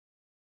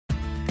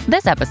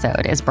This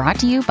episode is brought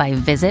to you by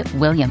Visit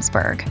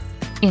Williamsburg.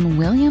 In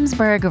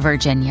Williamsburg,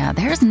 Virginia,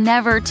 there's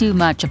never too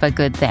much of a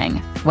good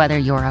thing. Whether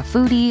you're a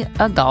foodie,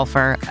 a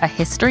golfer, a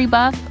history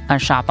buff, a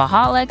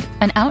shopaholic,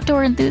 an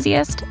outdoor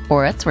enthusiast,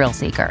 or a thrill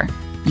seeker,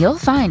 you'll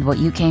find what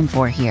you came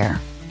for here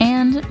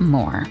and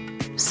more.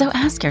 So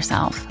ask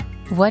yourself,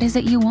 what is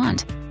it you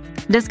want?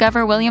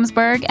 Discover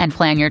Williamsburg and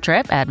plan your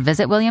trip at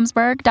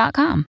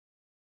visitwilliamsburg.com.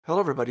 Hello,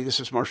 everybody.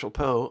 This is Marshall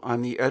Poe.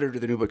 I'm the editor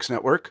of the New Books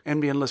Network.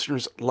 NBN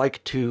listeners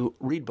like to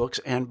read books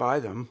and buy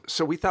them.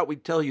 So we thought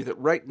we'd tell you that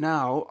right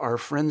now, our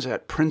friends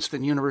at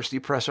Princeton University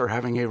Press are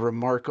having a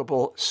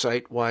remarkable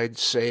site-wide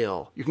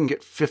sale. You can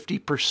get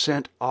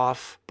 50%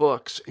 off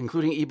books,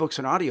 including ebooks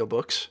and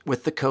audiobooks,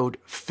 with the code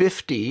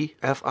 50,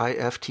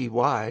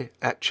 F-I-F-T-Y,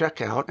 at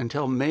checkout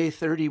until May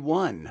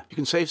 31. You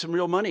can save some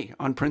real money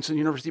on Princeton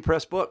University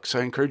Press books.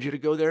 I encourage you to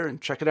go there and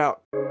check it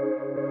out.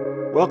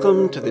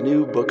 Welcome to the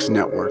New Books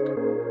Network.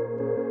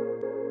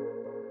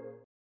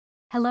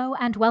 Hello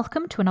and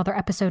welcome to another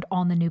episode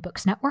on the New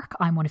Books Network.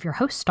 I'm one of your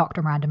hosts,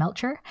 Dr. Miranda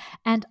Melcher,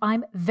 and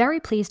I'm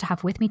very pleased to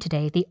have with me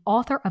today the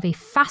author of a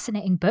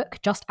fascinating book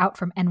just out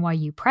from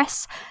NYU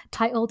Press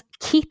titled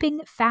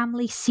Keeping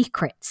Family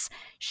Secrets: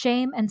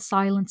 Shame and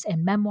Silence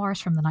in Memoirs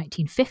from the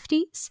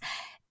 1950s.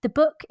 The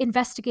book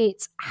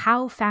investigates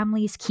how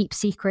families keep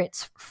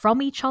secrets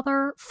from each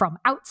other, from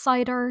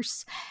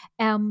outsiders,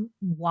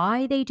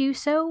 why they do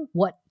so,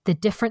 what the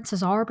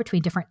differences are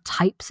between different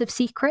types of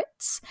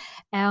secrets,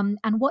 and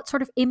what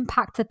sort of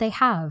impact that they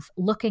have,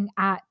 looking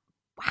at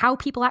how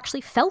people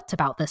actually felt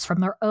about this from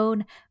their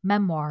own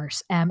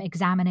memoirs,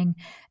 examining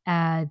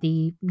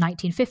the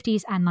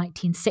 1950s and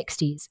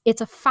 1960s.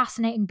 It's a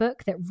fascinating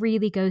book that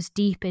really goes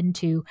deep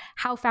into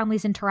how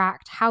families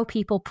interact, how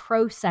people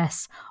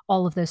process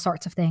all of those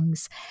sorts of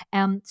things.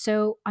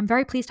 So I'm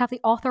very pleased to have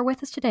the author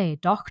with us today,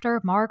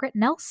 Dr. Margaret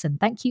Nelson.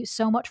 Thank you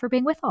so much for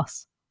being with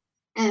us.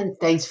 And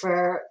thanks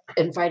for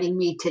inviting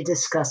me to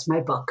discuss my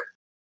book.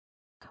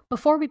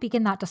 Before we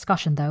begin that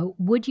discussion, though,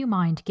 would you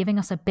mind giving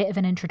us a bit of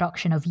an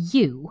introduction of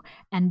you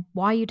and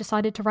why you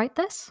decided to write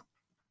this?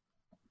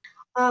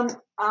 I'm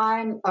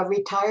a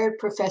retired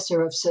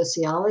professor of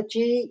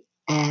sociology,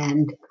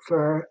 and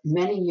for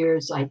many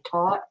years I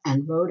taught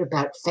and wrote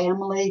about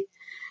family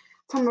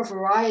from a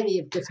variety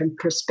of different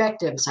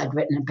perspectives. I'd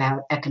written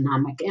about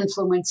economic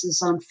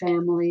influences on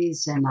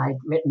families, and I'd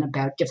written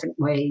about different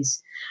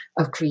ways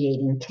of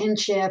creating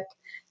kinship,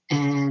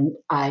 and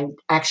I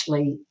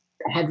actually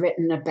had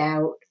written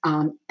about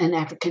an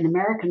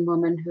African-American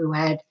woman who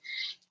had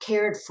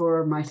cared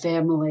for my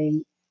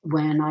family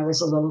when I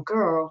was a little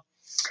girl.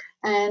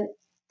 And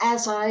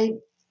as I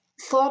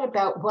thought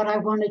about what I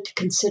wanted to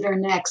consider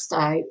next,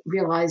 I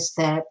realized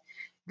that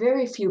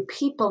very few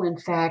people, in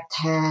fact,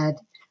 had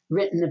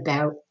written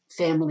about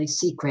family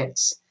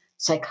secrets.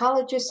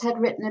 Psychologists had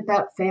written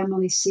about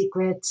family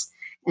secrets,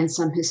 and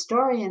some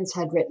historians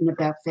had written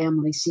about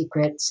family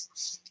secrets,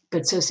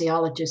 but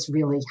sociologists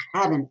really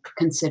hadn't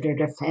considered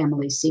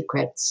family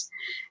secrets.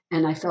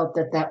 And I felt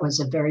that that was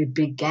a very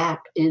big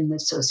gap in the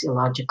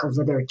sociological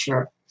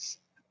literature.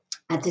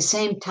 At the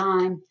same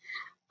time,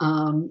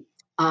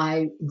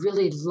 I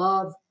really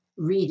love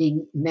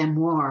reading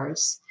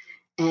memoirs.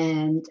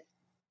 And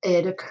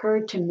it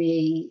occurred to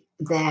me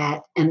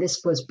that, and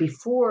this was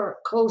before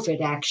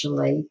COVID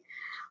actually,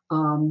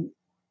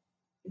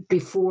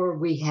 before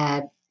we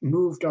had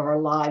moved our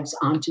lives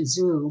onto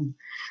Zoom,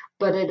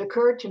 but it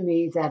occurred to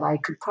me that I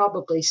could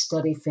probably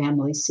study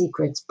family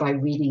secrets by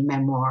reading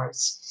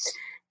memoirs.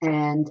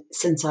 And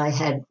since I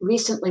had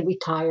recently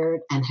retired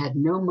and had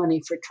no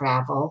money for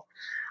travel,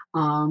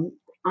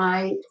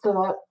 I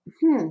thought,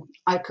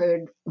 I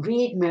could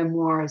read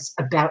memoirs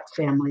about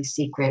family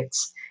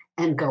secrets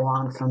and go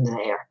on from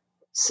there.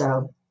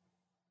 So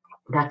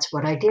that's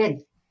what I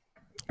did.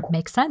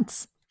 Makes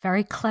sense.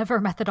 Very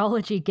clever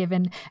methodology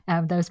given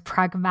those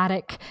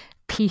pragmatic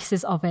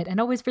pieces of it, and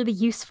always really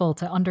useful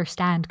to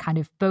understand kind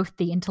of both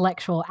the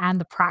intellectual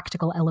and the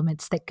practical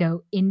elements that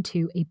go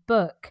into a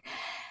book.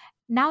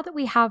 Now that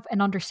we have an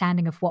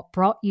understanding of what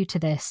brought you to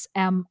this,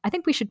 I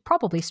think we should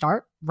probably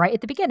start right at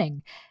the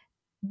beginning.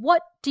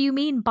 What do you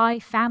mean by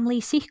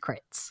family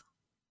secrets?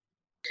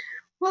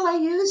 Well, I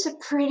use a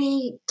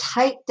pretty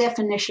tight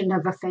definition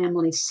of a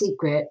family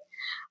secret,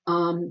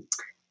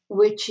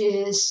 which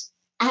is,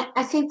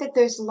 I think that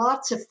there's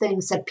lots of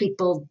things that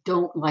people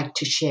don't like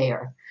to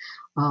share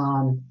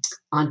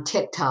on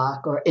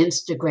TikTok or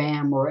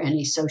Instagram or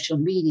any social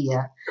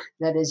media.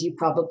 That is, you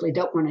probably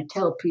don't want to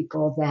tell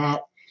people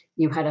that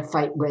you had a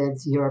fight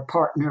with your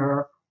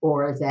partner,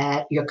 or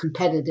that you're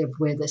competitive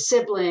with a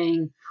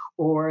sibling,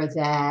 or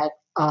that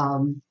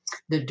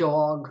the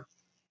dog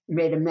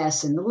made a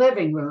mess in the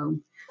living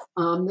room.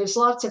 There's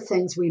lots of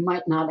things we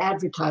might not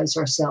advertise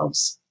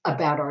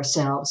about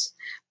ourselves,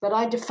 but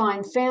I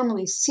define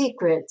family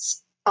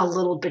secrets a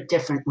little bit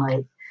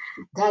differently.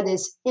 That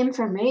is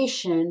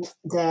information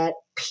that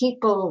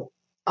people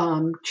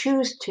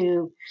choose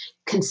to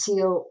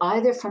conceal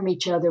either from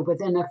each other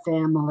within a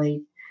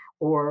family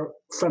or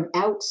from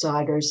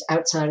outsiders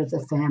outside of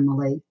the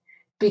family,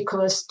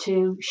 because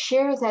to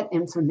share that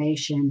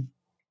information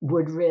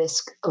would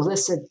risk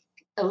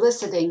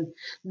eliciting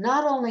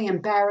not only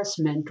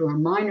embarrassment or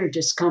minor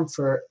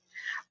discomfort,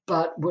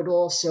 but would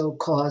also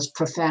cause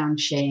profound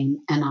shame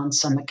and, on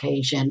some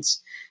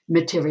occasions,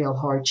 material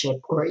hardship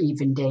or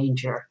even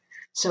danger.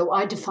 So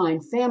I define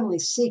family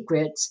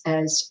secrets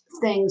as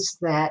things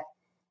that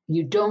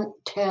you don't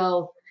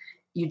tell.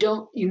 You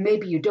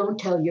don't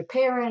tell your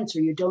parents,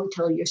 or you don't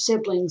tell your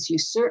siblings. You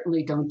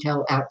certainly don't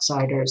tell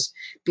outsiders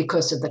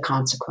because of the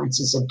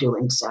consequences of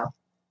doing so.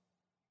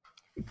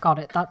 Got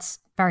it. That's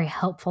very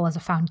helpful as a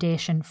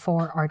foundation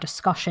for our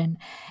discussion.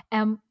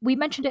 We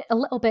mentioned it a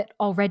little bit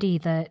already,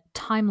 the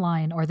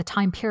timeline or the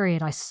time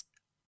period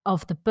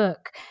of the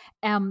book.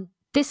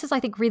 This is, I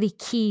think, really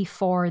key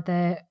for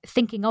the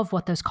thinking of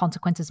what those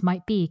consequences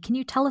might be. Can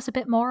you tell us a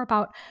bit more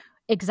about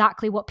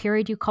exactly what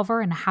period you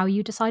cover and how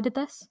you decided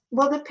this?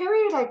 Well, the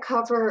period I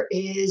cover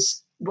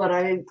is what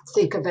I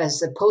think of as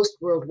the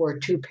post-World War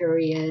II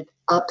period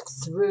up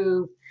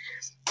through,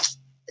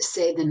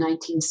 say, the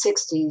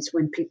 1960s,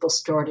 when people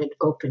started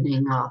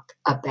opening up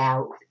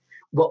about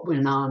what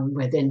went on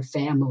within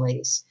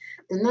families.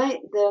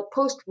 The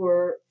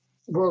post-war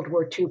World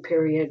War II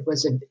period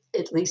was,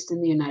 at least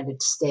in the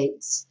United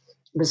States,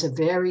 was a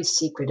very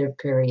secretive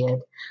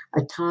period,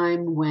 a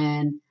time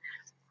when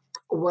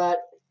what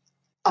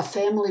a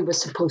family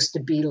was supposed to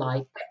be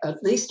like,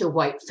 at least a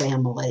white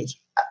family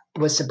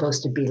was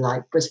supposed to be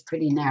like, was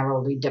pretty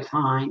narrowly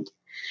defined.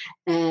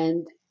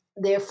 And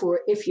therefore,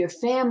 if your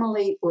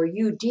family or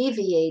you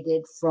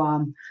deviated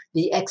from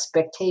the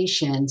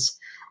expectations,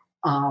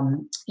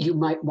 you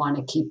might want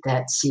to keep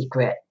that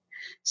secret.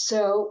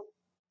 So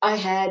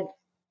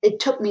it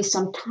took me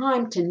some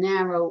time to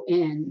narrow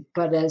in,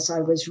 but as I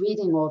was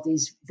reading all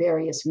these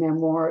various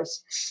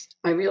memoirs,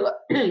 I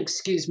realized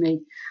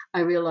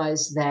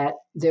that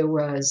they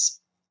were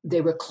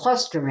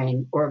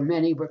clustering, or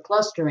many were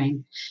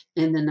clustering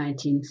in the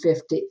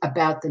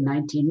about the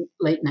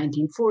late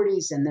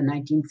 1940s and the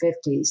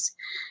 1950s.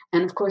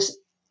 And of course,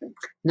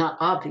 not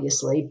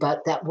obviously,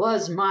 but that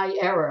was my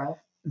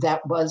era.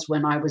 That was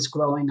when I was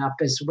growing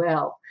up as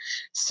well.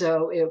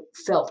 So it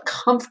felt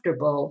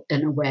comfortable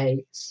in a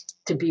way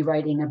to be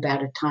writing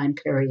about a time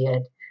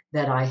period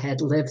that I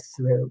had lived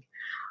through.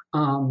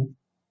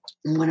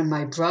 One of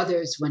my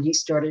brothers, when he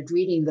started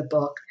reading the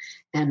book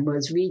and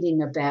was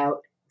reading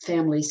about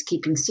families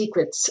keeping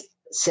secrets,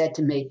 said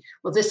to me,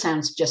 well, this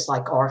sounds just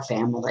like our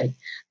family.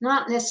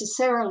 Not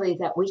necessarily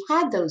that we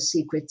had those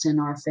secrets in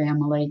our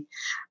family,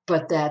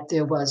 but that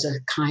there was a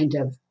kind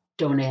of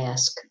don't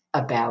ask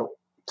about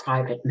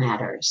private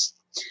matters.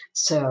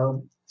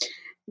 So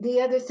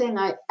the other thing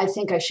I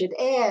think I should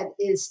add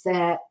is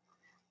that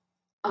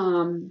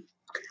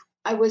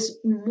I was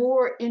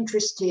more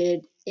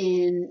interested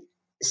in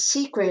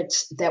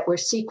secrets that were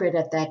secret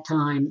at that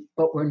time,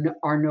 but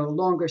are no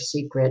longer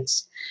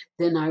secrets,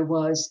 than I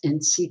was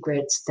in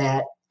secrets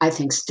that I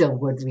think still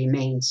would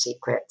remain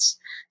secrets.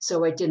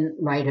 So I didn't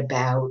write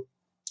about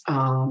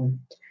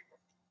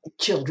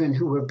children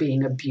who were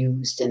being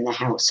abused in the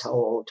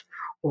household,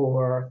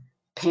 or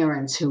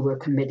parents who were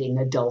committing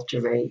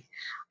adultery.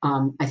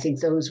 I think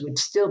those would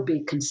still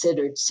be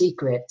considered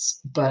secrets,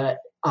 but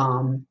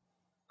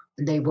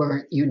they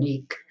weren't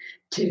unique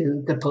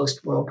to the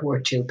post-World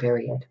War II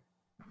period.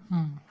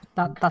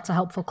 That's a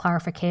helpful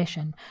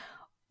clarification.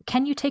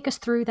 Can you take us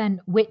through then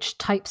which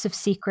types of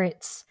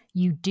secrets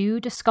you do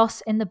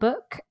discuss in the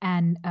book,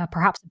 and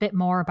perhaps a bit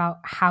more about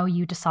how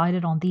you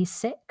decided on these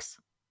 6?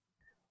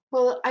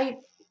 Well,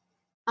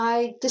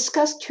 I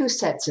discussed 2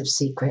 sets of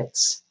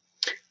secrets.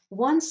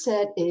 One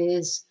set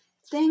is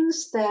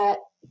things that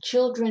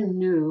children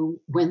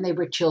knew when they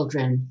were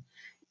children,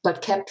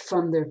 but kept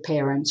from their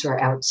parents or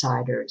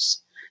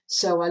outsiders.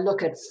 So I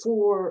look at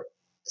 4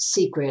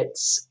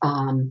 secrets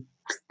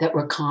that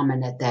were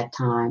common at that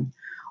time.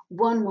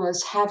 One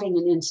was having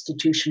an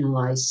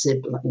institutionalized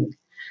sibling.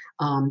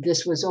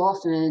 This was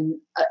often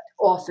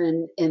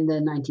in the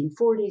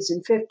 1940s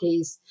and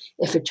 50s.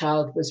 If a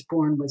child was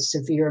born with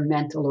severe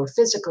mental or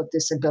physical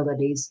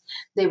disabilities,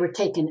 they were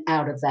taken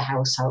out of the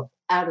household,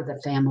 out of the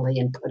family,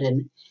 and put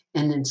in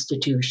an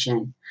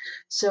institution.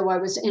 So I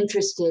was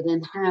interested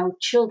in how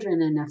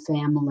children in a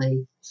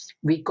family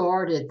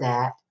regarded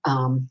that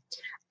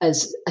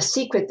as a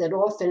secret that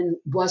often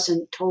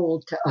wasn't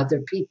told to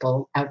other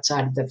people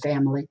outside of the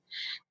family,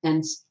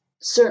 and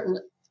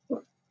certainly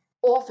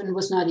often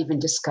was not even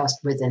discussed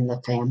within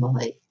the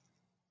family.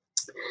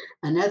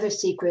 Another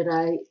secret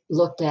I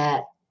looked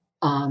at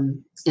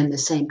in the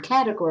same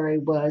category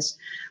was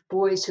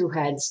boys who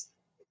had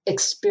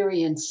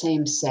experienced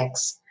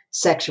same-sex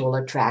sexual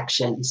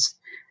attractions,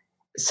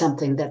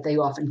 something that they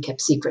often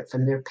kept secret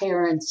from their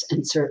parents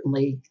and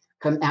certainly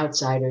from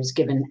outsiders,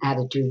 given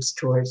attitudes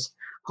towards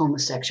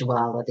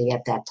homosexuality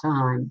at that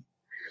time.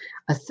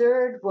 A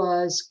third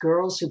was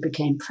girls who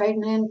became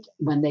pregnant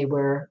when they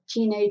were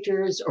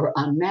teenagers or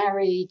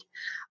unmarried.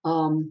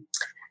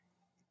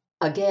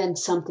 Again,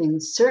 something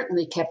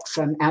certainly kept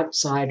from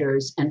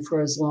outsiders, and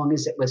for as long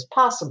as it was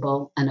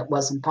possible, and it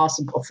wasn't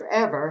possible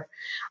forever,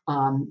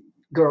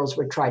 girls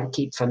would try to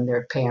keep from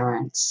their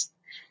parents.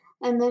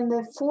 And then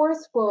the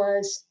fourth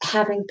was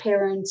having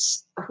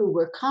parents who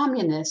were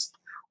communist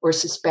or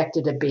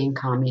suspected of being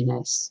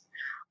communists.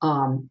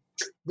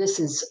 This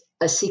is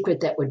a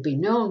secret that would be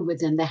known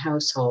within the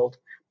household,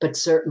 but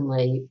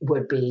certainly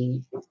would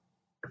be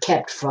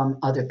kept from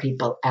other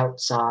people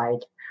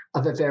outside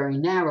of a very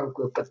narrow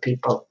group of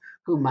people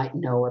who might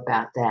know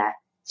about that.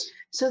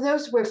 So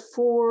those were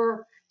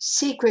four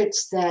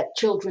secrets that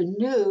children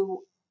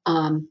knew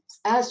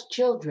as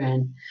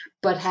children,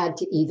 but had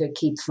to either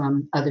keep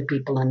from other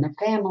people in the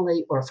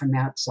family or from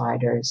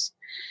outsiders.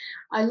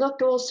 I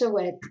looked also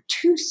at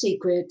two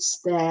secrets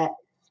that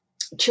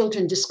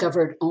children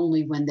discovered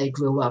only when they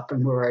grew up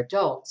and were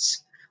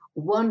adults.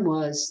 One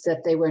was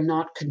that they were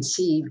not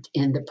conceived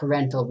in the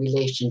parental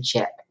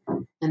relationship.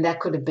 And that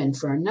could have been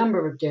for a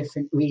number of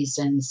different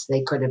reasons.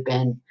 They could have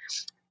been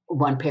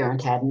one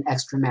parent had an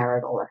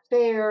extramarital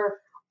affair,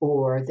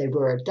 or they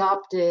were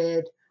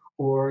adopted,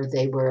 or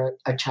they were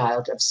a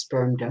child of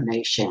sperm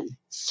donation.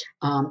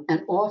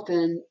 And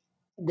often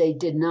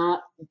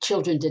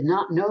children did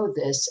not know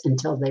this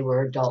until they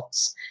were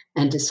adults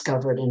and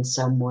discovered in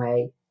some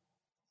way.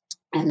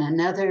 And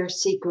another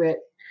secret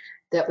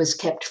that was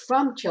kept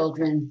from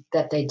children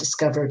that they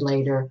discovered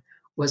later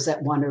was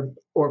that one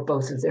or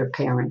both of their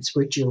parents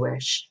were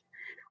Jewish.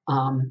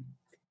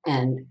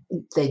 And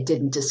they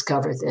didn't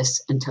discover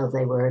this until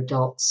they were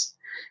adults.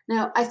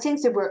 Now, I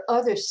think there were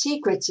other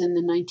secrets in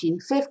the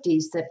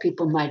 1950s that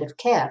people might have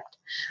kept.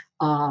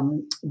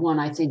 One,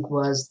 I think,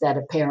 was that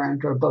a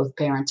parent or both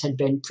parents had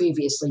been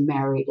previously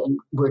married and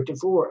were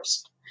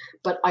divorced.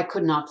 But I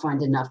could not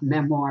find enough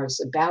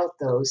memoirs about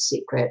those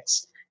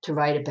secrets to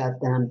write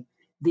about them.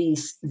 The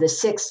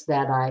six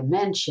that I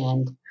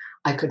mentioned,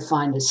 I could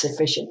find a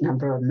sufficient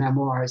number of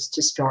memoirs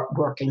to start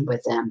working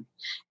with them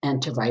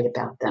and to write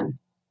about them.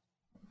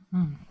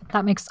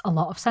 That makes a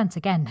lot of sense.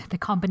 Again, the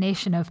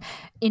combination of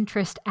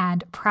interest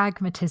and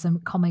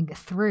pragmatism coming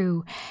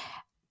through.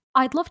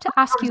 I'd love to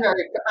ask you.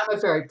 I'm a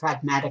very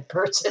pragmatic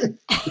person.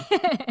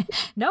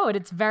 No, and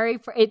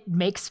it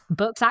makes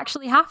books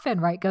actually happen,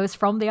 right? Goes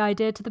from the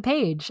idea to the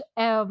page.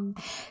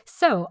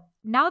 So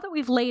now that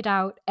we've laid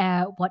out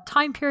what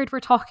time period we're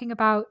talking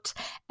about,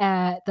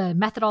 the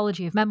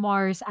methodology of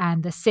memoirs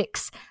and the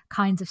 6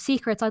 kinds of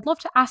secrets, I'd love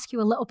to ask you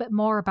a little bit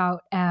more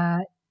about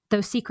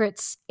those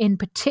secrets in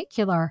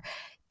particular.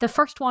 The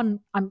first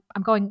one, I'm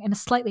going in a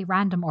slightly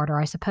random order,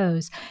 I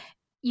suppose.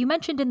 You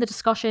mentioned in the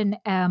discussion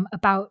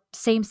about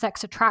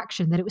same-sex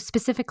attraction that it was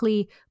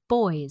specifically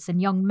boys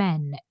and young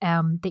men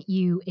that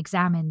you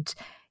examined.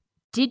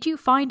 Did you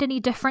find any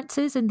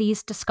differences in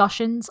these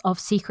discussions of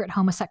secret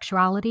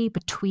homosexuality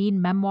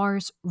between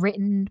memoirs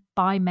written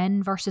by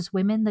men versus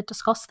women that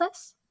discuss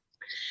this?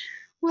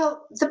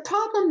 Well, the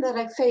problem that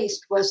I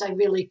faced was I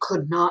really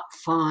could not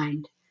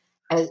find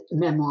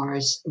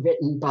memoirs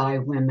written by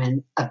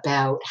women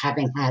about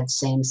having had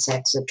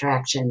same-sex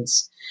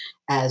attractions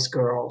as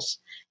girls.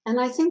 And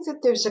I think that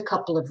there's a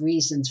couple of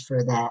reasons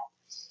for that.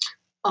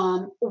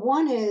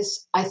 One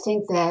is, I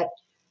think that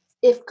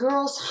if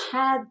girls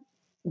had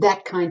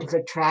that kind of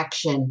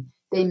attraction,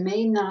 they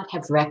may not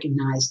have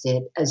recognized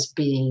it as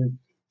being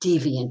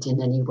deviant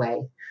in any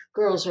way.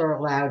 Girls are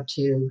allowed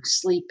to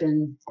sleep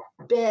in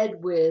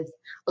bed with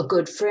a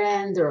good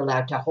friend. They're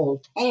allowed to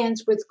hold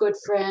hands with good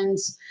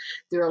friends.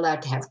 They're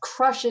allowed to have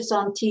crushes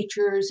on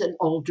teachers and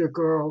older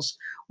girls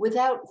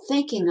without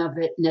thinking of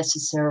it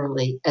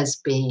necessarily as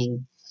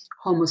being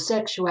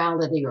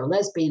homosexuality or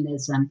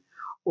lesbianism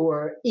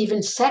or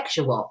even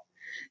sexual.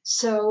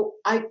 So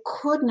I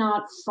could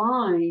not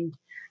find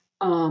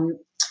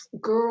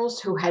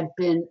girls who had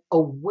been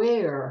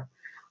aware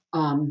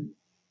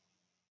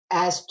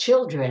as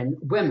children,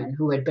 women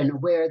who had been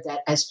aware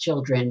that as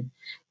children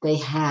they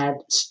had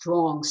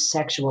strong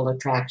sexual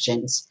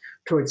attractions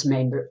towards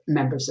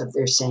members of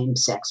their same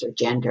sex or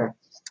gender,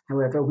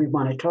 however we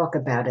want to talk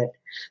about it.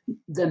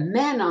 The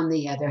men, on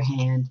the other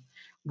hand,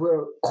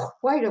 were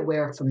quite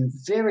aware from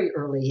very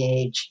early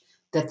age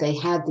that they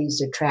had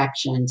these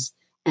attractions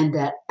and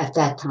that at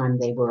that time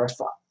they were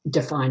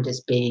defined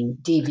as being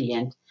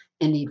deviant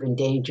and even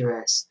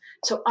dangerous.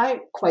 So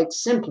I quite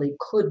simply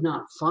could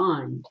not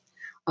find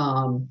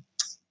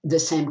the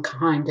same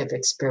kind of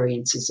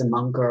experiences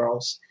among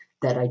girls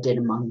that I did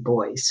among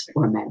boys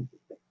or men.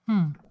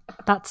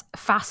 That's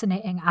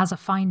fascinating as a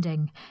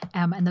finding,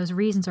 and those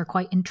reasons are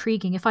quite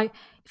intriguing. If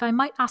I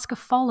might ask a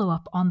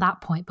follow-up on that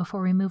point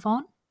before we move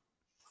on.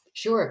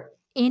 Sure.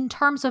 In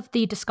terms of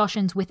the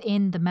discussions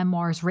within the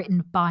memoirs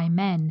written by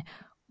men,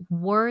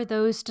 were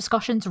those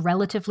discussions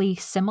relatively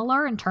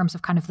similar in terms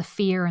of kind of the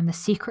fear and the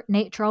secret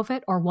nature of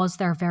it, or was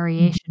there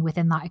variation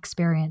within that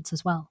experience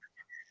as well?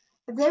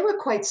 They were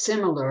quite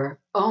similar.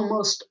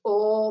 Almost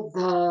all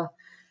the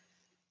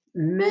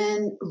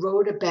men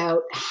wrote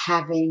about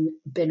having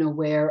been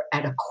aware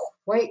at a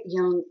quite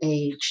young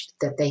age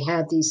that they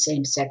had these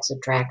same-sex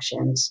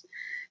attractions.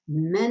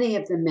 Many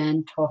of the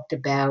men talked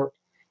about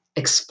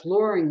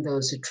exploring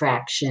those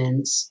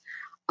attractions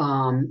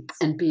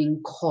and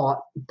being caught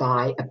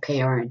by a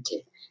parent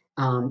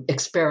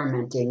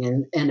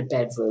experimenting in a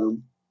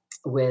bedroom.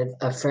 with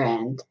a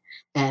friend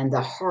and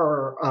the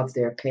horror of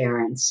their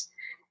parents.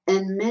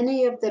 And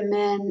many of the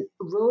men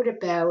wrote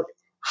about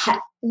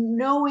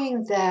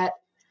knowing that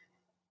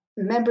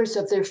members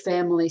of their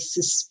family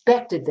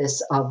suspected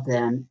this of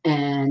them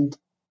and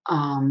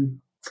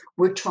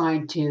were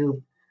trying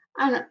to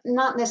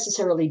not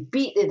necessarily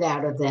beat it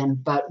out of them,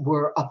 but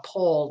were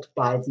appalled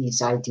by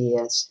these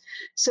ideas.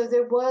 So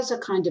there was a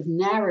kind of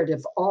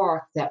narrative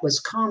arc that was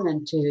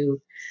common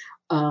to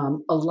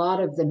a lot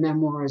of the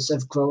memoirs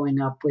of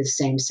growing up with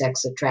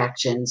same-sex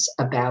attractions,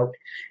 about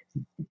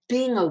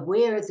being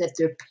aware that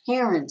their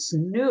parents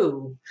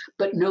knew,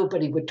 but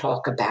nobody would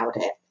talk about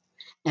it.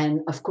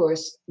 And of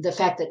course, the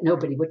fact that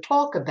nobody would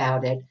talk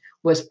about it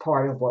was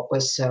part of what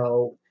was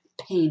so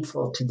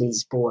painful to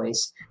these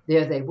boys.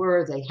 There they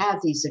were, they had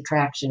these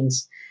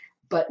attractions,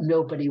 but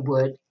nobody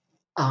would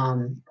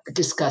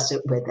discuss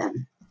it with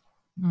them.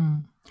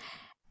 Mm.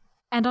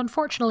 And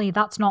unfortunately,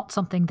 that's not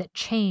something that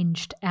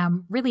changed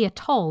really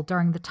at all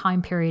during the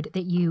time period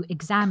that you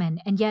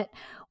examine. And yet,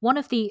 one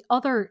of the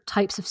other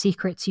types of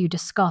secrets you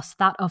discuss,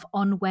 that of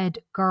unwed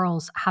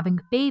girls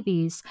having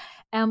babies,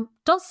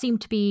 does seem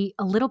to be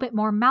a little bit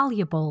more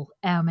malleable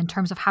in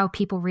terms of how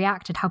people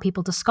reacted, how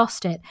people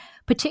discussed it,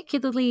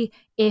 particularly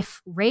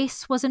if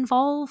race was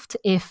involved,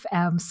 if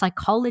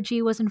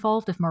psychology was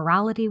involved, if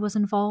morality was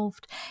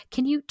involved.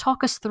 Can you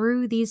talk us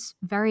through these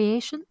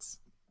variations?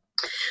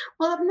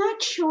 Well, I'm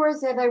not sure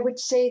that I would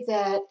say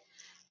that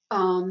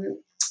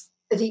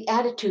the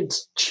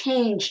attitudes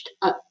changed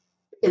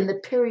in the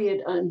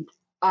period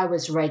I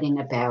was writing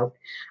about.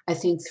 I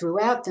think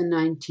throughout the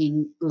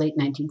late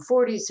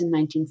 1940s and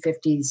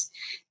 1950s,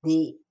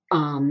 the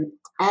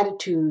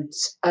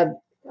attitudes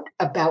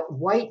about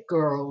white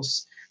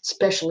girls,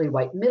 especially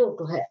white middle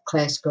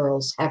class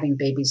girls, having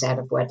babies out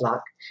of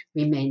wedlock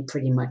remained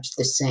pretty much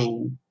the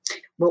same.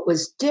 What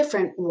was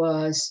different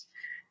was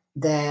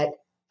that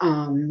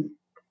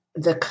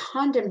the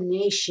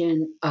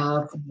condemnation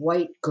of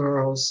white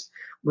girls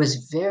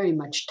was very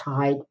much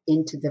tied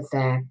into the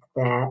fact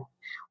that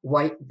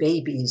white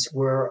babies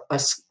were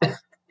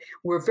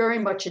very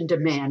much in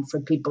demand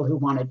for people who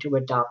wanted to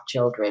adopt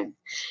children.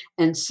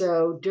 And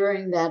so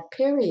during that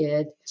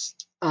period,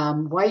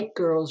 white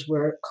girls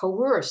were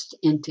coerced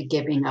into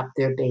giving up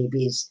their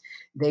babies.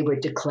 They were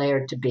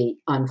declared to be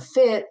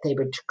unfit. They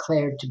were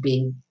declared to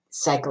be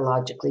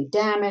psychologically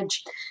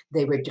damaged.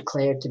 They were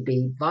declared to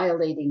be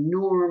violating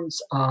norms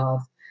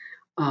of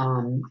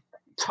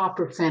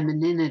proper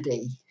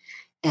femininity,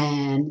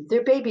 and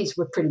their babies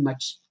were pretty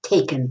much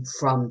taken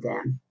from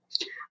them.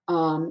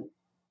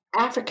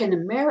 African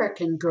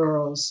American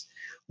girls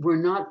were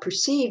not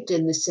perceived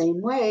in the same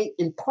way,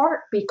 in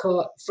part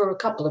because for a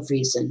couple of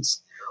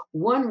reasons.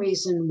 One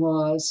reason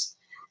was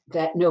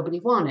that nobody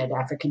wanted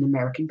African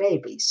American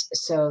babies,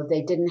 so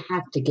they didn't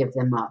have to give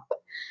them up.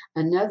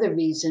 Another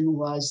reason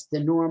was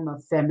the norm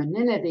of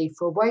femininity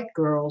for white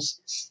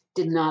girls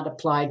did not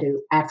apply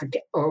to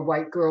African, or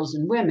white girls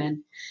and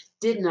women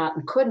did not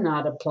and could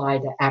not apply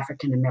to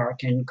African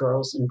American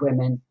girls and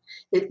women,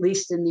 at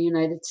least in the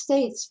United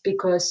States,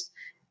 because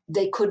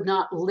they could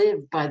not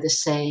live by the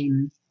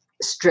same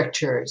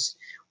strictures.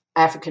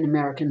 African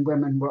American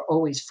women were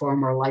always far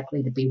more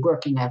likely to be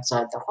working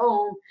outside the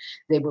home.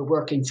 They were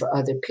working for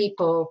other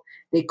people.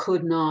 They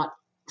could not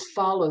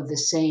follow the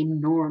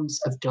same norms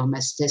of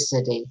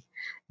domesticity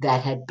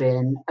that had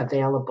been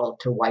available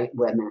to white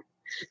women.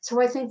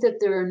 So I think that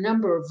there are a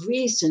number of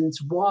reasons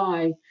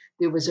why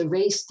there was a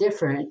race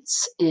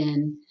difference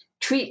in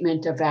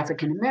treatment of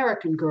African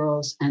American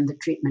girls and the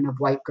treatment of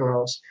white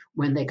girls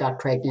when they got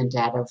pregnant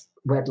out of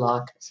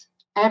wedlock.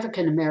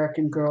 African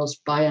American girls,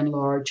 by and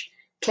large,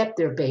 kept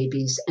their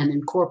babies and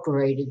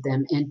incorporated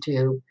them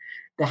into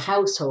the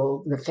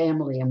household, the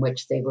family in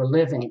which they were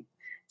living.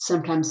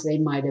 Sometimes they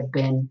might have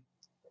been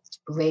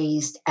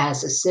raised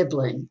as a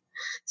sibling.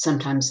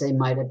 Sometimes they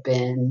might have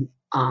been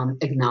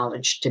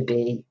acknowledged to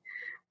be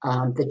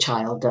the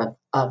child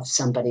of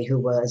somebody who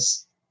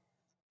was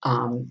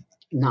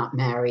not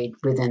married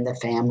within the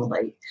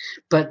family.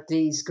 But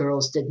these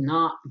girls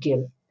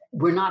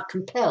were not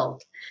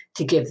compelled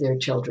to give their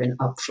children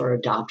up for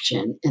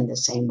adoption in the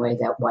same way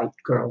that white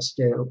girls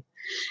do.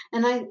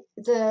 And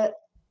the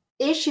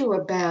issue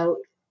about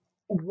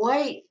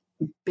white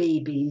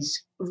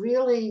babies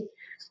really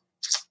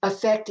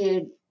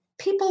affected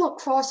people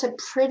across a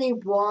pretty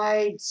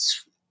wide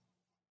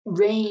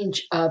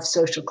range of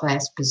social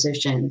class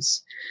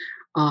positions.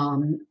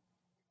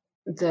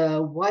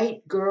 The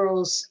white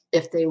girls,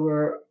 if they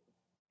were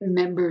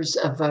members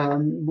of a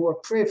more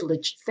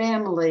privileged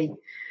family,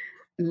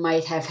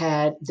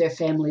 their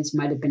families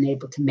might have been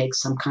able to make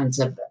some kinds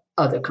of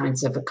other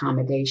kinds of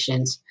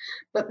accommodations.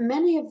 But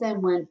many of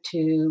them went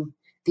to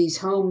these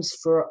homes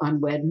for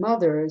unwed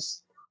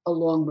mothers,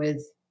 along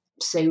with,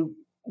 say,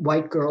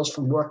 white girls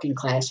from working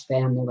class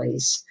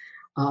families.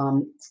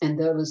 And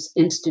those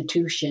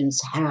institutions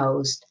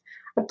housed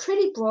a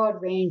pretty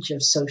broad range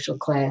of social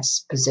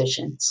class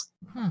positions.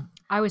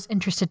 I was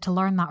interested to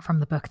learn that from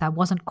the book. That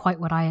wasn't quite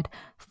what I had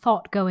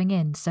thought going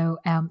in. So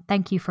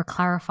thank you for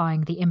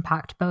clarifying the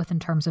impact, both in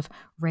terms of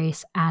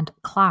race and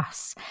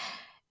class.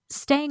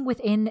 Staying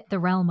within the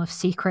realm of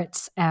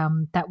secrets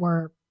that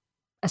were,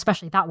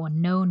 especially that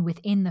one, known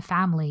within the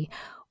family,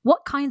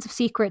 what kinds of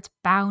secrets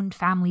bound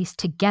families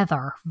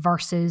together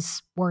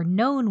versus were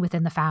known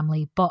within the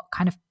family but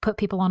kind of put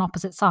people on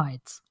opposite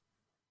sides?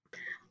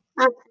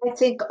 I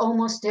think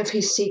almost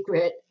every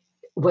secret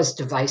was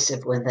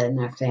divisive within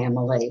a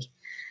family.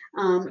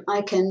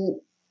 I can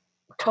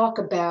talk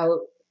about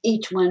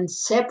each one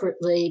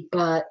separately,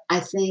 but I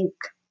think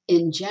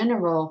in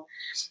general,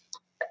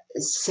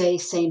 say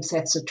same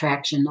sex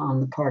attraction on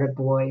the part of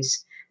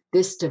boys,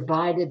 this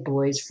divided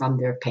boys from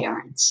their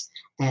parents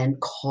and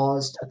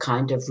caused a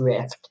kind of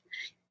rift,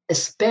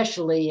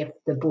 especially if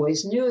the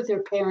boys knew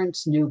their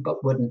parents knew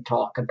but wouldn't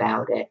talk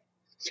about it.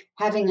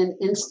 Having an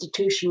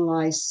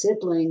institutionalized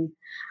sibling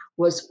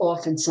was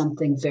often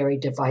something very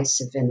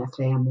divisive in a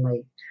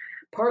family,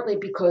 partly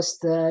because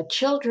the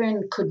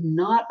children could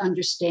not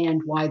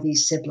understand why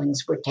these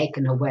siblings were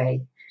taken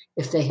away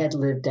if they had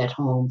lived at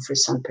home for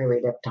some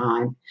period of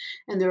time.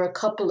 And there are a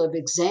couple of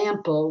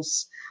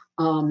examples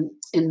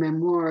in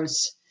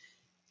Memoirs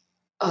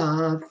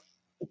of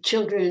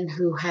children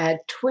who had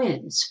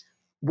twins,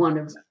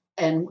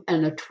 and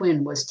a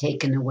twin was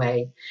taken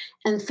away.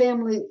 And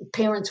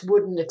parents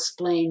wouldn't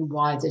explain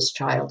why this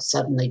child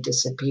suddenly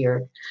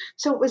disappeared.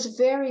 So it was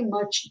very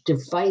much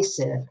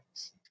divisive,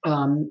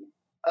 uh,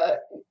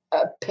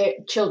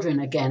 children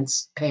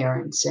against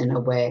parents in a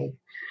way.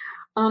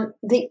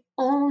 The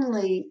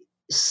only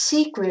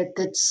secret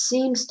that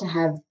seems to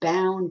have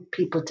bound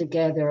people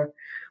together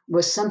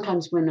was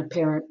sometimes when a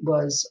parent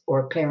was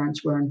or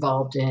parents were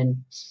involved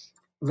in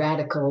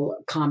radical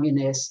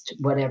communist,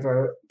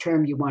 whatever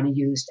term you want to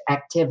use,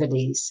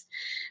 activities.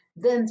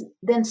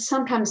 Then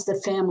sometimes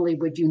the family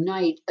would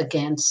unite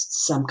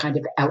against some kind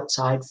of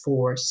outside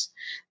force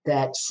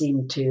that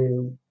seemed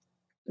to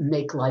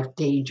make life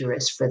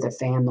dangerous for the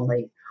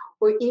family,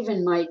 or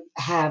even might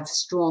have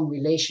strong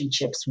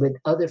relationships with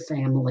other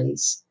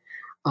families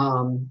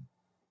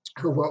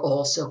who were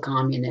also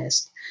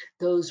communist.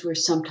 Those were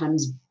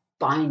sometimes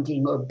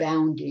binding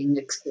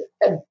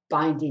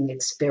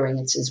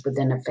experiences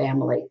within a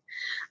family.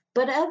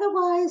 But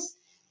otherwise,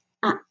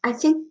 I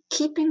think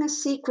keeping a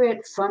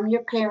secret from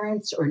your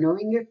parents or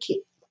knowing your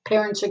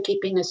parents are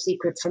keeping a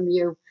secret from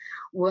you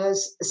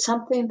was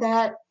something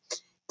that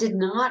did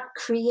not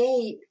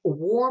create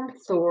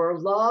warmth or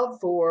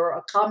love or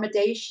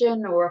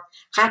accommodation or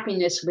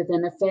happiness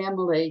within a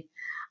family.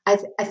 I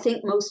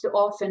think most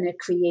often it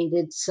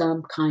created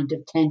some kind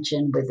of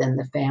tension within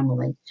the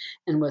family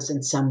and was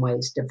in some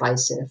ways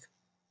divisive.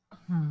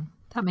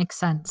 That makes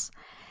sense.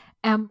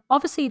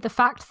 Obviously, the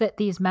fact that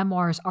these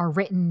memoirs are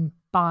written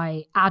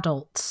by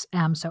adults,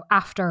 so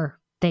after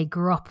they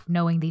grew up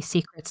knowing these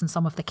secrets in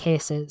some of the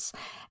cases,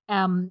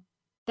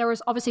 there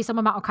was obviously some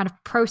amount of kind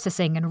of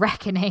processing and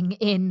reckoning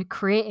in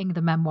creating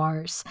the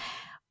memoirs.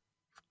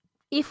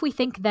 If we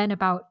think then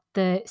about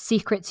the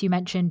secrets you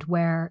mentioned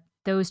where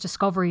those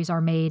discoveries are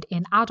made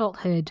in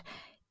adulthood,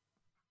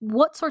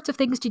 what sorts of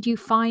things did you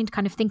find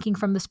kind of thinking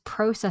from this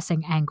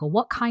processing angle?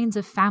 What kinds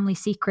of family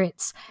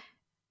secrets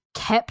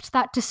kept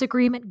that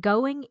disagreement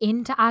going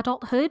into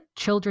adulthood,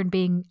 children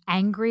being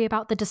angry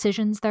about the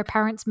decisions their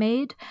parents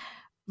made,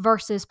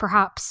 versus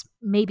perhaps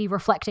maybe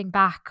reflecting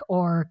back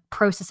or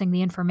processing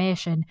the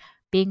information,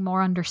 being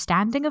more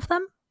understanding of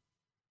them?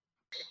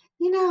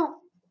 You know,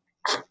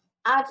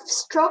 I've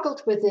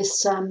struggled with this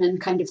some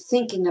and kind of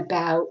thinking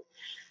about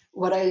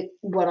what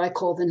I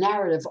call the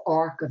narrative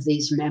arc of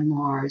these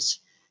memoirs,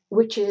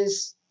 which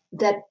is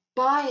that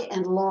by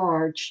and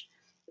large,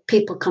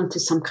 people come to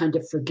some kind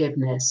of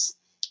forgiveness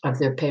of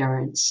their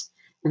parents.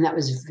 And that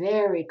was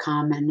very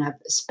common,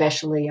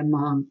 especially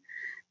among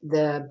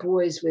the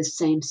boys with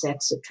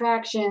same-sex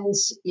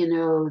attractions.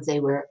 They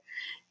were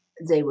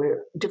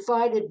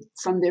divided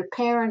from their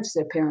parents.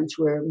 Their parents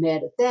were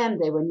mad at them.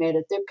 They were mad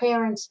at their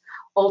parents.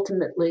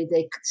 Ultimately,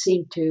 they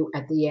seemed to,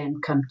 at the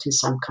end, come to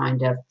some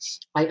kind of,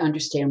 I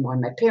understand why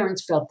my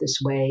parents felt this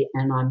way,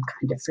 and I'm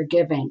kind of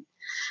forgiving.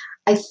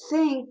 I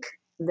think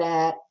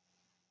that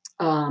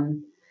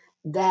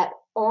that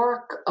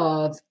arc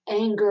of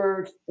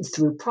anger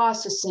through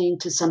processing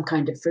to some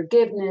kind of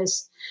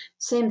forgiveness,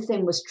 same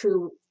thing was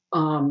true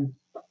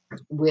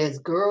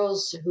with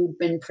girls who'd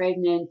been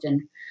pregnant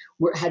and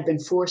had been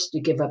forced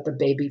to give up a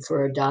baby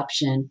for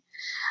adoption.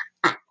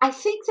 I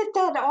think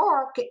that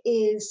arc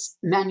is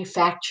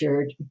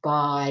manufactured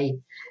by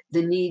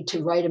the need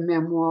to write a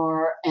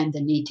memoir and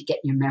the need to get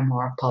your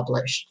memoir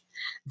published.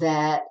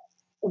 That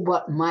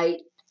what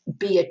might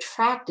be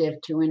attractive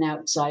to an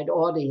outside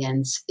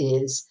audience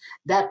is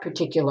that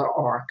particular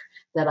arc,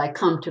 that I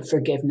come to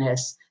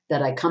forgiveness,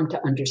 that I come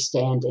to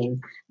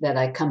understanding, that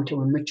I come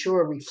to a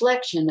mature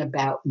reflection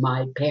about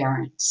my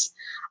parents,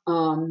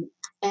 and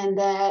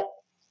that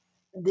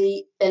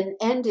an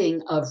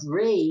ending of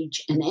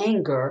rage and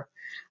anger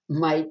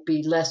might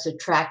be less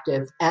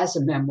attractive as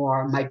a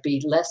memoir, might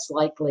be less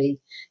likely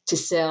to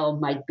sell,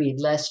 might be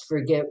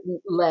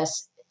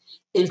less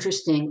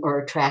interesting or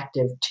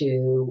attractive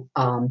to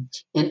an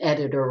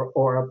editor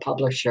or a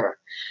publisher.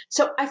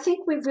 So I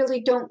think we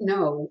really don't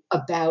know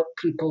about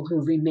people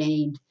who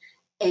remained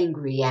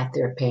angry at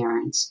their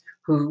parents,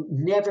 who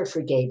never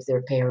forgave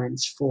their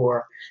parents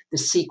for the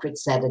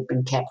secrets that had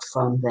been kept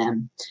from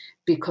them,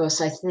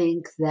 because I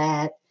think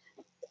that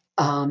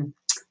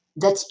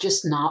that's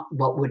just not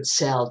what would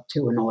sell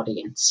to an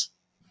audience.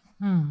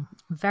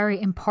 Very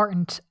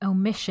important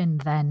omission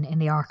then in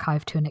the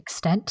archive to an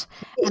extent,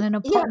 and an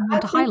important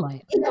one to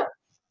highlight.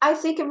 I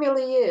think it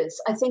really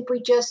is. I think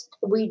we just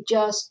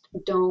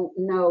don't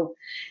know.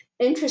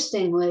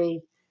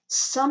 Interestingly,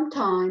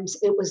 sometimes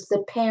it was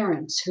the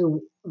parents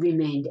who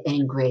remained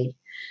angry.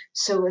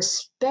 So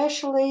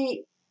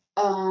especially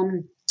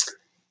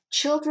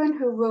children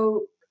who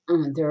wrote,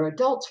 they're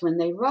adults when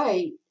they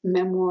write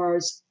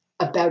memoirs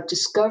about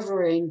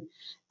discovering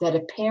that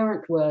a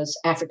parent was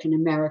African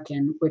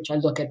American, which I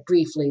look at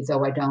briefly,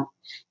 though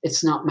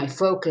it's not my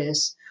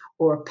focus,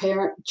 or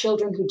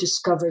children who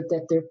discovered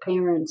that their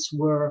parents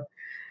were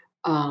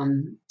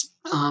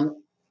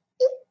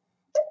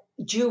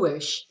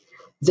Jewish.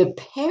 The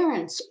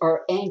parents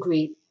are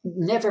angry,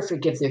 never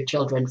forgive their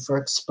children for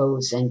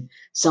exposing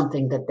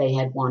something that they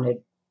had wanted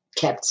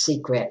kept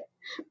secret,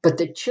 but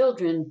the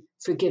children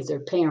forgive their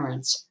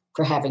parents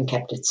for having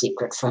kept it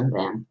secret from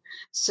them.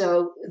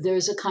 So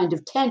there's a kind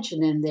of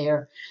tension in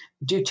there.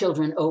 Do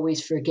children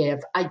always forgive?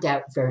 I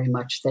doubt very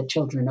much that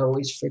children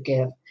always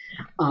forgive.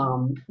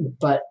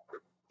 But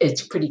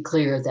it's pretty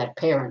clear that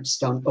parents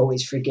don't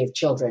always forgive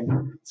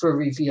children for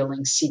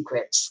revealing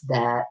secrets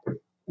that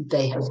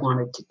they have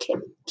wanted to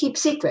keep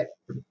secret.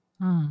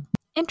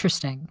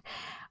 Interesting.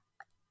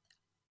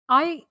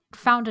 I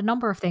found a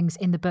number of things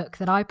in the book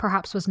that I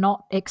perhaps was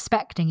not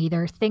expecting,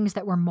 either things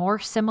that were more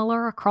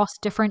similar across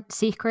different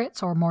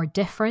secrets or more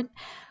different.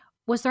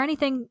 Was there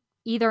anything,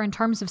 either in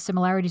terms of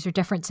similarities or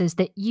differences,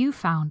 that you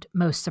found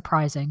most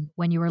surprising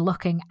when you were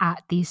looking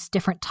at these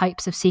different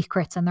types of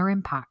secrets and their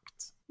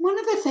impacts? One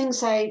of the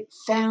things I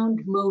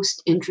found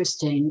most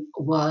interesting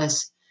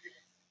was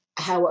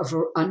how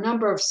a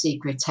number of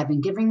secrets, having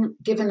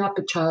given up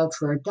a child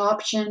for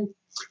adoption,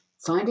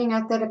 finding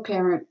out that a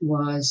parent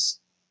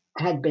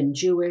had been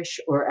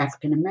Jewish or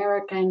African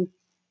American,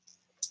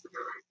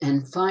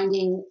 and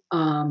finding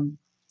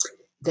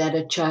that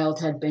a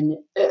child had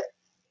been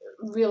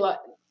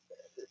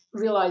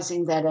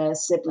realizing that a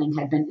sibling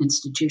had been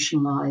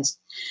institutionalized,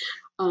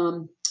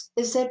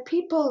 is that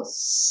people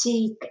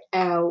seek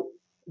out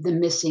the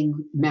missing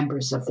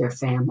members of their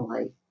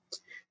family.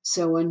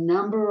 So a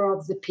number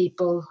of the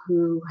people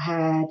who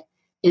had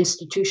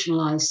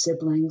institutionalized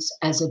siblings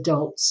as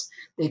adults,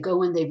 they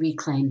go and they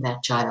reclaim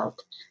that child,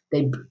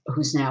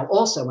 who's now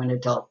also an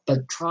adult,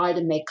 but try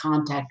to make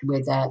contact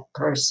with that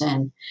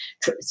person,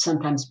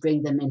 sometimes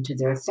bring them into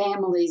their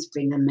families,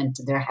 bring them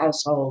into their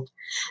household,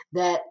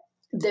 that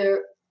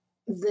the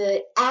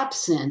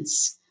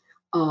absence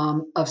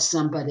of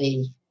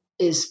somebody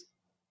is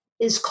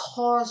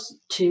caused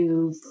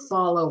to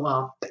follow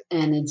up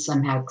and then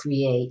somehow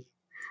create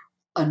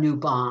a new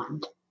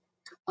bond.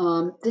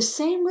 The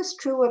same was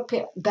true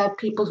about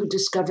people who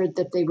discovered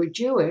that they were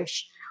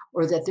Jewish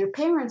or that their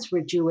parents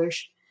were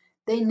Jewish.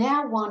 They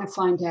now want to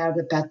find out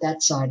about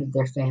that side of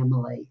their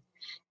family.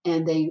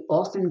 And they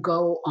often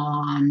go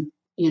on,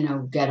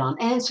 get on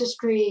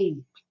Ancestry,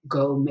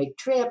 go make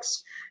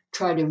trips,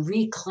 try to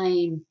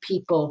reclaim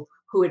people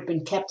who had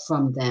been kept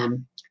from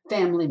them,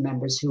 family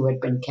members who had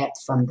been kept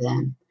from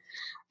them.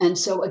 And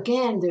so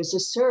again, there's a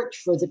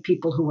search for the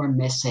people who are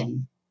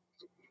missing.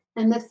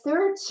 And the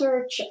third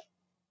search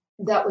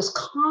that was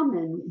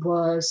common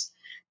was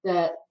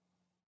that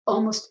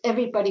almost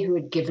everybody who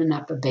had given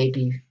up a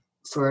baby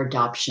for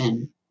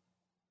adoption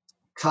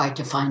tried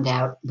to find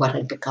out what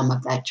had become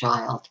of that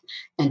child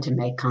and to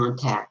make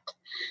contact.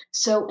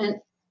 So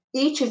in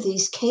each of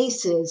these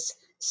cases,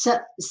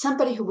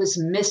 somebody who was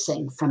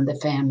missing from the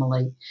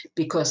family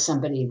because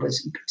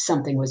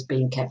something was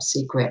being kept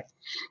secret,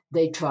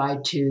 they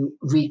tried to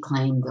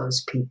reclaim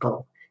those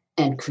people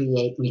and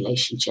create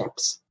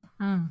relationships.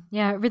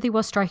 Yeah, it really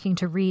was striking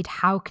to read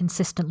how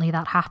consistently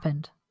that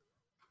happened.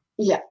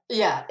 Yeah,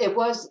 it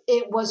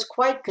was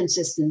quite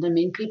consistent. I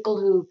mean, people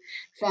who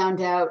found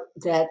out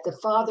that the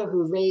father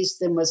who raised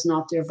them was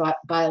not their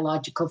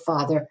biological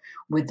father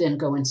would then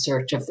go in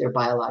search of their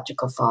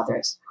biological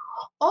fathers.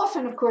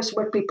 Often, of course,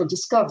 what people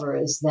discover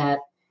is that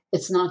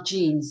it's not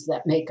genes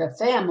that make a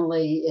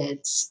family,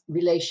 it's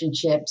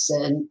relationships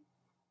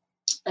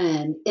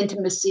and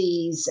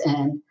intimacies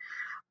and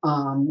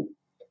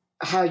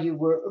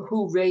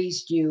who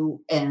raised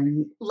you,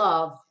 and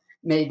love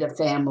made a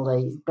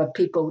family. But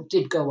people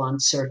did go on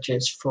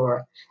searches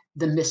for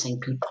the missing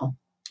people,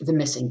 the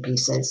missing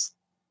pieces.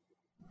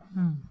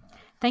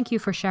 Thank you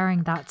for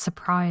sharing that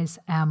surprise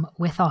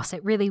with us.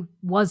 It really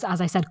was,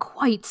 as I said,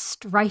 quite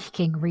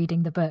striking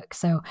reading the book.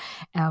 So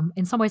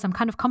in some ways, I'm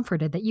kind of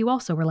comforted that you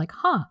also were like,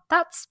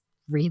 that's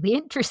really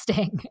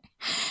interesting.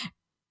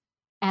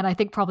 And I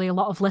think probably a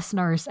lot of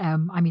listeners,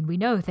 we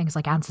know things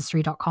like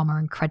Ancestry.com are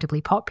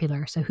incredibly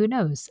popular. So who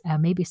knows?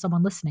 Maybe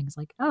someone listening is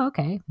like, oh,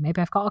 okay,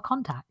 maybe I've got a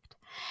contact.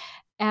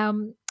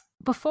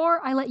 Before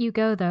I let you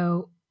go,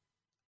 though,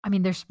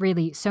 there's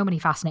really so many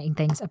fascinating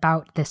things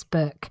about this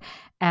book.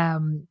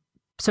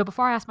 So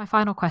before I ask my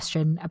final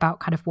question about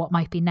kind of what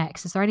might be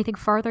next, is there anything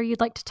further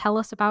you'd like to tell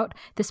us about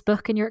this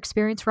book and your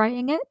experience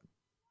writing it?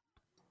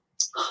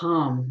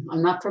 I'm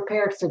not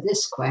prepared for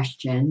this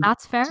question.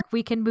 That's fair.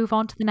 We can move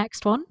on to the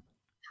next one.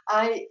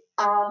 I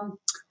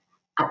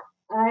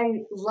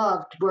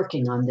loved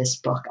working on this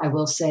book. I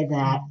will say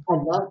that. I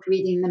loved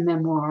reading the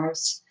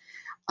memoirs.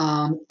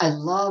 I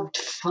loved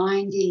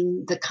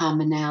finding the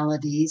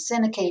commonalities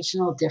and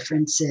occasional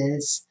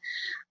differences.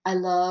 I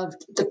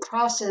loved the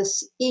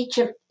process. Each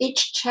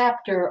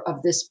chapter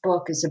of this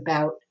book is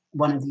about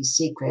one of these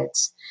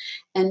secrets,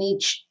 and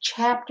each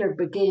chapter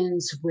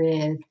begins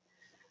with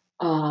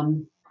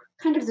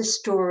kind of the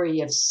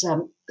story of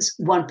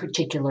one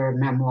particular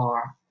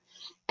memoir.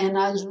 And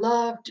I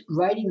loved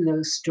writing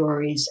those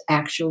stories,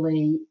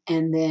 actually,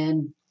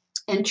 and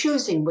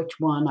choosing which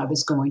one I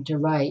was going to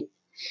write.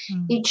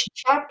 Each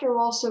chapter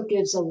also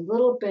gives a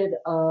little bit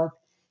of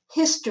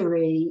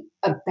history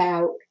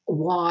about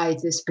why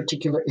this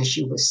particular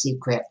issue was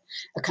secret,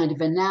 a kind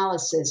of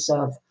analysis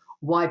of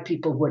why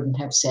people wouldn't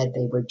have said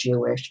they were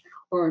Jewish,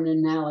 or an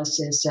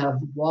analysis of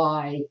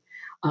why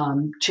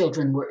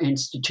children were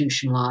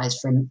institutionalized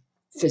from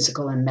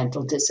physical and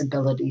mental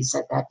disabilities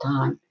at that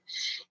time.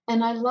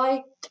 And I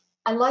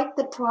liked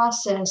the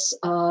process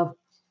of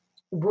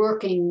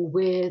working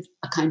with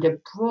a kind of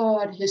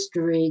broad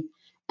history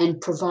and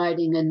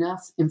providing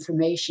enough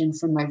information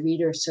for my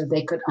readers so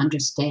they could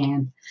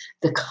understand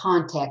the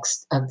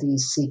context of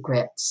these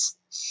secrets.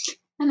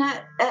 And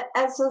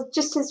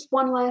just as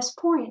one last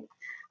point,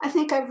 I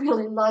think I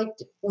really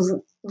liked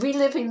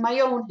reliving my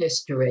own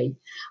history.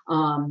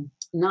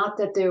 Not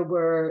that there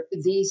were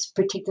these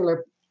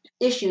particular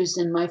issues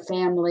in my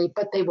family,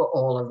 but they were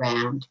all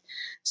around.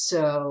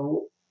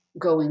 So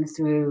going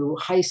through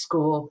high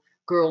school,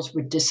 girls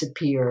would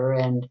disappear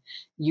and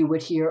you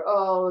would hear,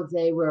 oh,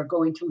 they were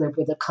going to live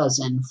with a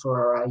cousin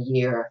for a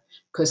year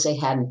because they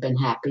hadn't been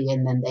happy,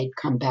 and then they'd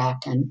come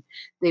back and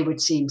they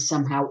would seem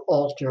somehow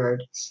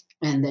altered,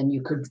 and then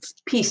you could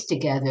piece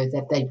together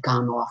that they'd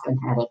gone off and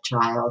had a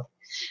child.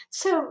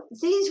 So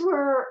these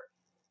were,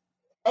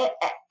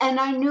 and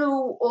I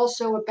knew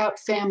also about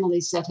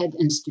families that had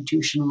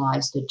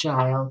institutionalized a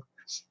child.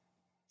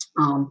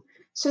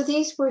 So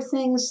these were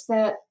things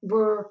that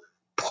were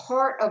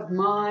part of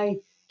my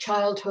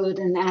childhood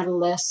and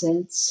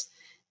adolescence,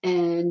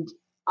 and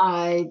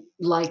I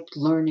liked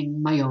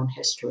learning my own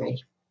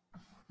history.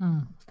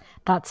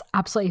 That's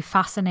absolutely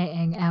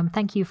fascinating.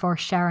 Thank you for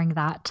sharing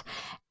that.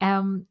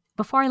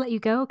 Before I let you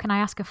go, can I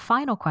ask a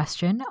final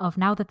question of,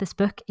 now that this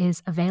book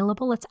is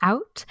available, it's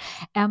out,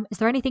 is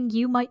there anything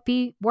you might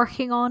be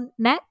working on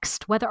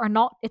next, whether or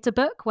not it's a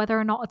book, whether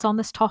or not it's on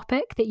this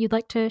topic, that you'd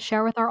like to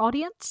share with our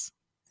audience?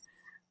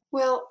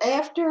 Well,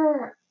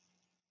 after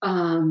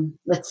I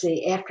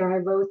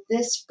wrote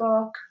this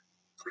book,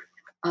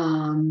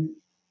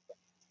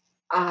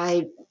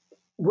 I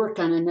worked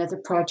on another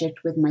project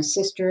with my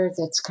sister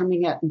that's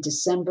coming out in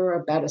December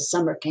about a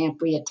summer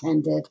camp we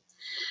attended.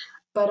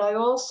 But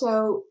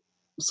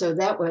so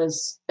that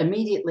was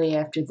immediately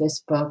after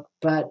this book,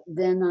 but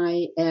then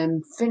I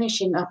am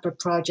finishing up a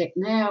project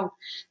now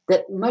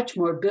that much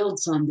more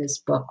builds on this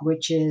book,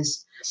 which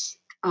is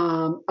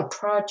a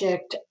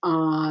project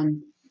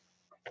on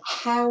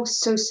how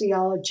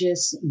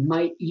sociologists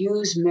might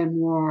use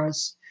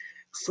memoirs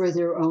for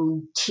their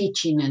own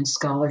teaching and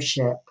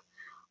scholarship.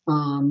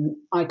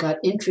 I got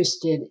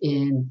interested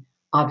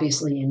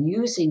obviously in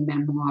using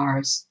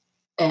memoirs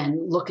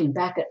and looking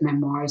back at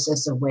memoirs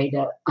as a way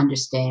to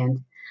understand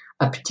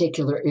a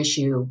particular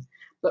issue,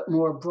 but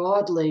more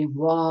broadly,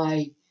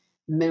 why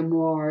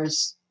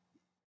memoirs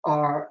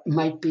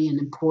might be an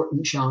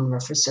important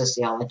genre for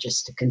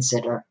sociologists to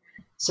consider.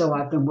 So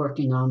I've been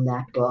working on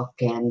that book,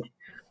 and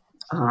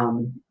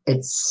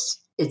it's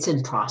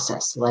in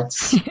process.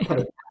 Let's put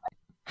it.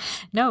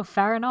 No,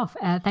 fair enough.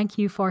 Thank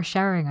you for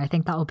sharing. I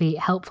think that will be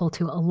helpful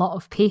to a lot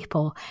of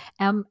people.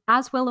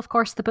 As will, of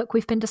course, the book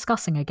we've been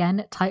discussing,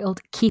 again, titled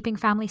Keeping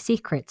Family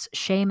Secrets,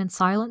 Shame and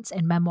Silence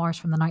in Memoirs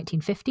from the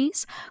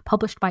 1950s,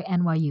 published by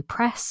NYU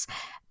Press.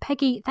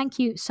 Peggy, thank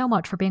you so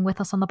much for being with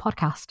us on the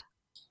podcast.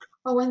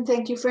 Oh, and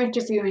thank you for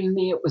interviewing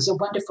me. It was a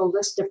wonderful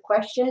list of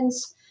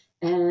questions,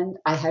 and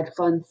I had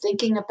fun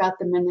thinking about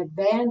them in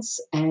advance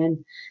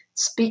and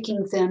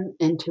speaking them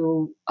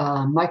into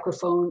a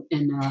microphone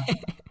in a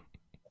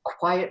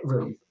quiet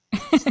room.